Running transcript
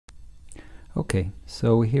Okay,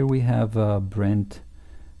 so here we have a Brent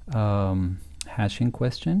hashing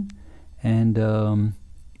question, and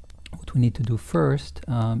what we need to do first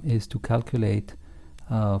is to calculate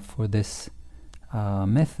for this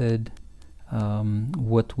method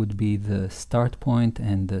what would be the start point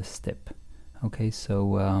and the step. Okay,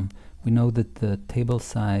 so we know that the table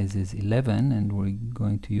size is 11, and we're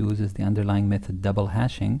going to use as the underlying method double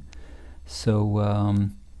hashing. So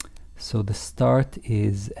so the start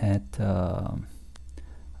is at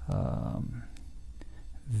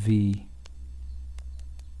v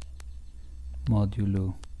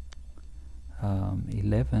modulo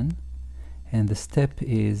 11, and the step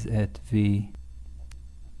is at v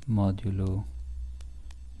modulo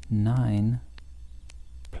 9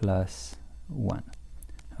 plus 1.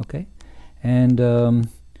 Okay, and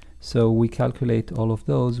so we calculate all of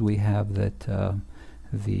those. We have that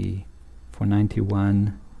for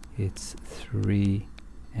 91 it's 3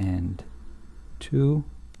 and 2.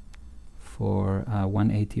 For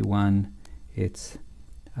 181 it's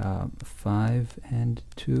 5 and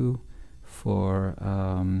 2. For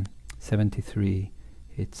 73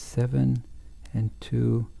 it's 7 and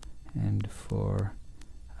 2, and for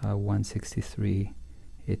 163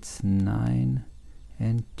 it's 9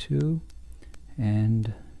 and 2,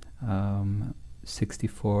 and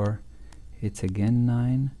 64 it's again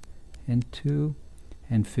 9 and 2,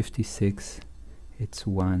 and 56 it's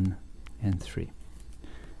 1 and 3.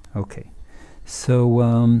 Okay,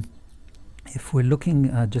 so if we're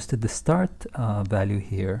looking just at the start value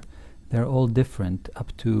here, they're all different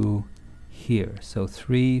up to here. So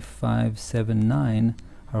 3, 5, 7, 9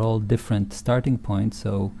 are all different starting points,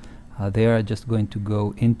 so they are just going to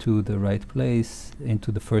go into the right place,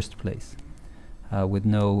 into the first place, with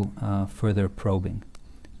no further probing,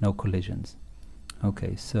 no collisions.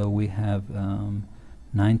 Okay, so we have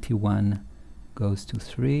 91 goes to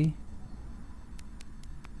 3,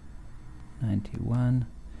 91,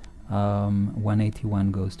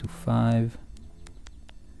 181 goes to 5,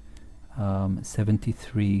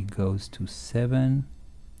 73 goes to 7,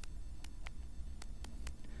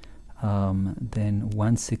 then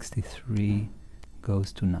 163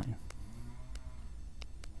 goes to 9.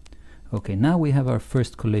 Okay, now we have our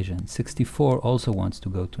first collision. 64 also wants to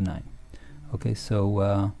go to 9. Okay,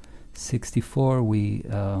 so 64 we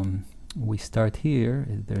start here.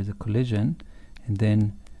 There's a collision, and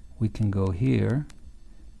then we can go here.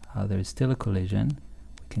 There is still a collision.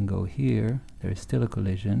 We can go here. There is still a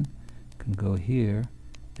collision. We can go here.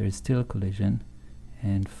 There is still a collision,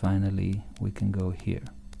 and finally we can go here.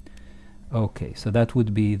 Okay, so that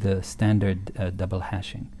would be the standard double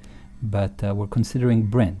hashing, but we're considering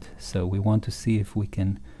Brent, so we want to see if we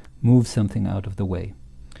can move something out of the way.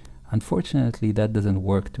 Unfortunately, that doesn't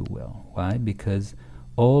work too well. Why? Because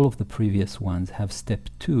all of the previous ones have step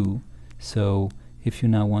 2, so if you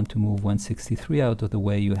now want to move 163 out of the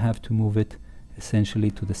way, you have to move it essentially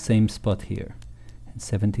to the same spot here. And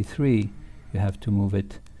 73, you have to move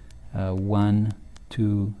it 1,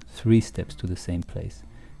 2, 3 steps to the same place.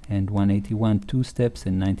 And 181 2 steps,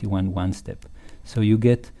 and 91 1 step. So you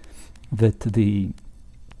get that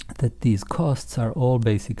these costs are all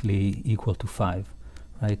basically equal to 5,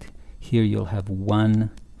 right? Here you'll have 1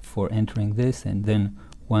 for entering this, and then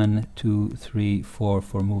 1, 2, 3, 4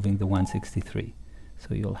 for moving the 163.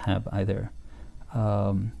 So you'll have either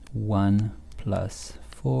 1 plus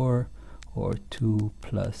 4, or 2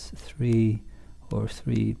 plus 3, or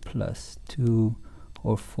 3 plus 2,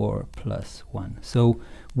 or 4 plus 1. So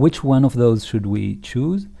which one of those should we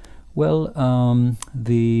choose? Well,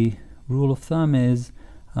 the rule of thumb is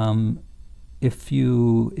if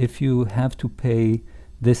you have to pay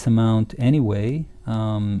this amount anyway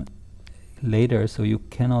later, so you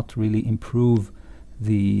cannot really improve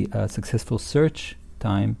the successful search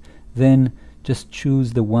time, then just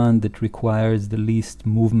choose the one that requires the least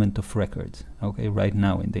movement of records, okay, right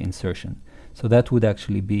now in the insertion. So that would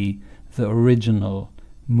actually be the original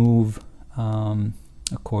move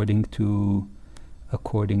according to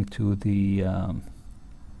the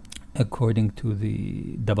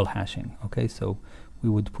double hashing. Okay, so we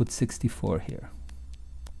would put 64 here.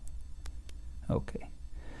 Okay,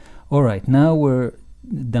 all right, now we're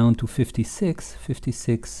down to 56.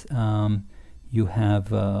 56, you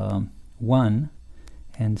have 1,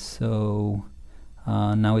 and so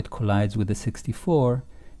now it collides with the 64,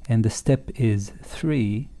 and the step is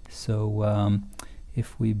 3. So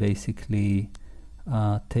if we basically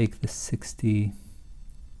take the 60,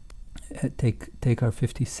 take our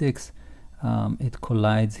 56, it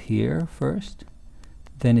collides here first,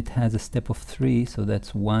 then it has a step of 3, so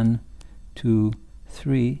that's 1, 2,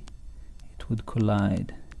 3. It would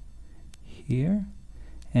collide here,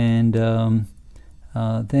 and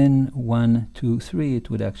then 1, 2, 3, it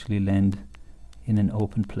would actually land in an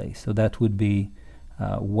open place. So that would be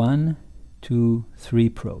 1, 2, 3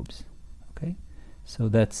 probes. Okay, so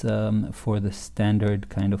that's for the standard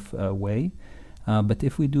kind of way. But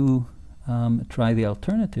if we do try the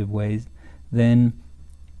alternative ways, then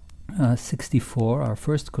 64, our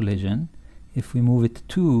first collision, if we move it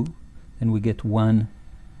 2, then we get 1,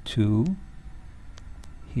 2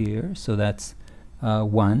 here. So that's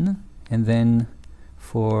 1, and then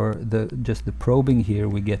for just the probing here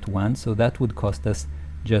we get 1, so that would cost us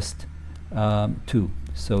just 2.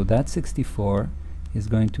 So that 64 is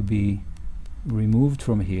going to be removed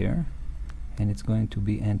from here, and it's going to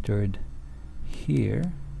be entered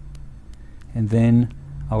here, and then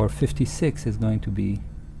our 56 is going to be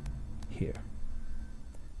here.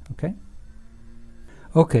 Okay?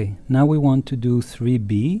 Okay, now we want to do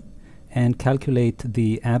 3b and calculate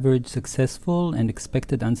the average successful and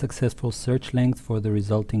expected unsuccessful search length for the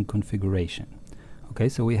resulting configuration. Okay,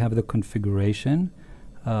 so we have the configuration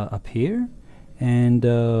up here, and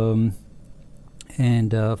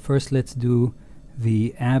first let's do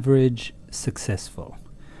the average successful.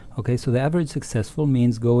 Okay, so the average successful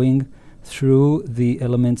means going through the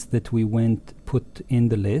elements that we put in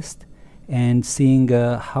the list and seeing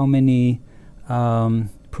how many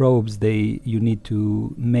probes you need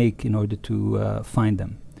to make in order to find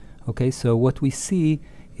them. Okay, so what we see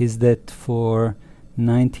is that for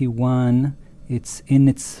 91 it's in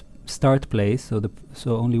its start place,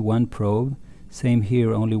 so only one probe. Same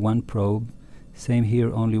here, only one probe. Same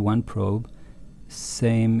here, only one probe.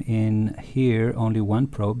 Same in here, only one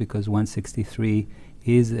probe, because 163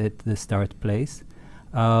 is at the start place.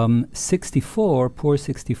 64, poor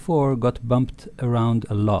 64, got bumped around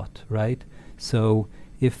a lot, right? So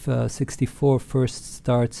if 64 first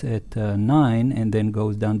starts at 9 and then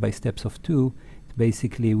goes down by steps of 2,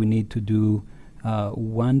 basically we need to do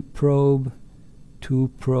 1 probe,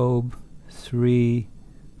 2 probe, 3,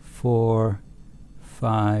 4,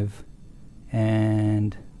 5,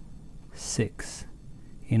 and 6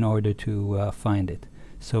 in order to find it.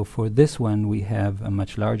 So for this one we have a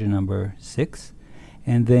much larger number, 6,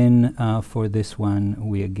 and then for this one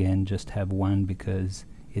we again just have 1 because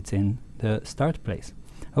it's in the start place.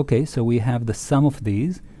 Okay, so we have the sum of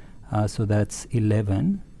these, so that's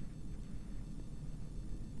 11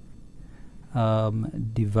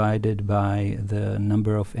 divided by the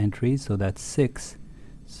number of entries, so that's 6,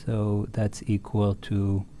 so that's equal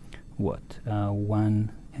to what?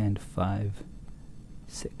 1 and 5,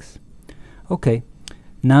 6. Okay,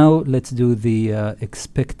 now let's do the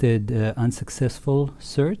expected unsuccessful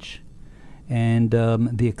search. And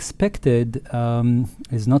the expected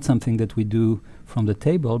is not something that we do from the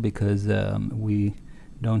table, because we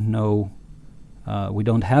don't know, we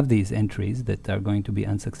don't have these entries that are going to be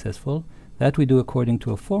unsuccessful. That we do according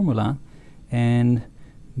to a formula, and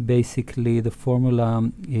basically the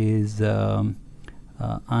formula is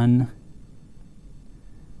unsuccessful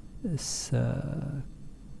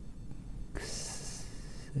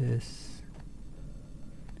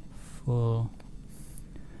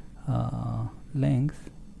length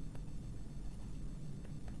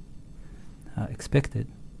expected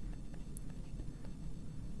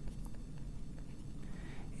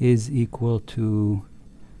is equal to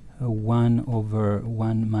 1 over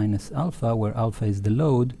 1 minus alpha, where alpha is the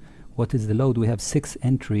load. What is the load? We have 6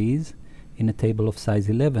 entries in a table of size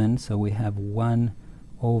 11, so we have 1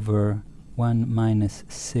 over 1 minus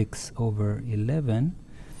 6 over 11,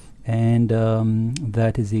 and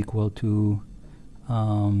that is equal to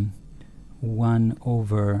 1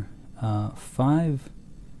 over 5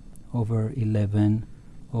 over 11,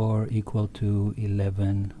 or equal to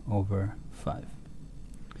 11 over 5.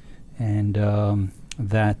 And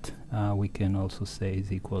that we can also say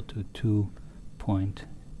is equal to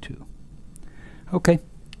 2.2. Okay,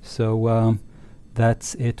 so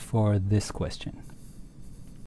that's it for this question.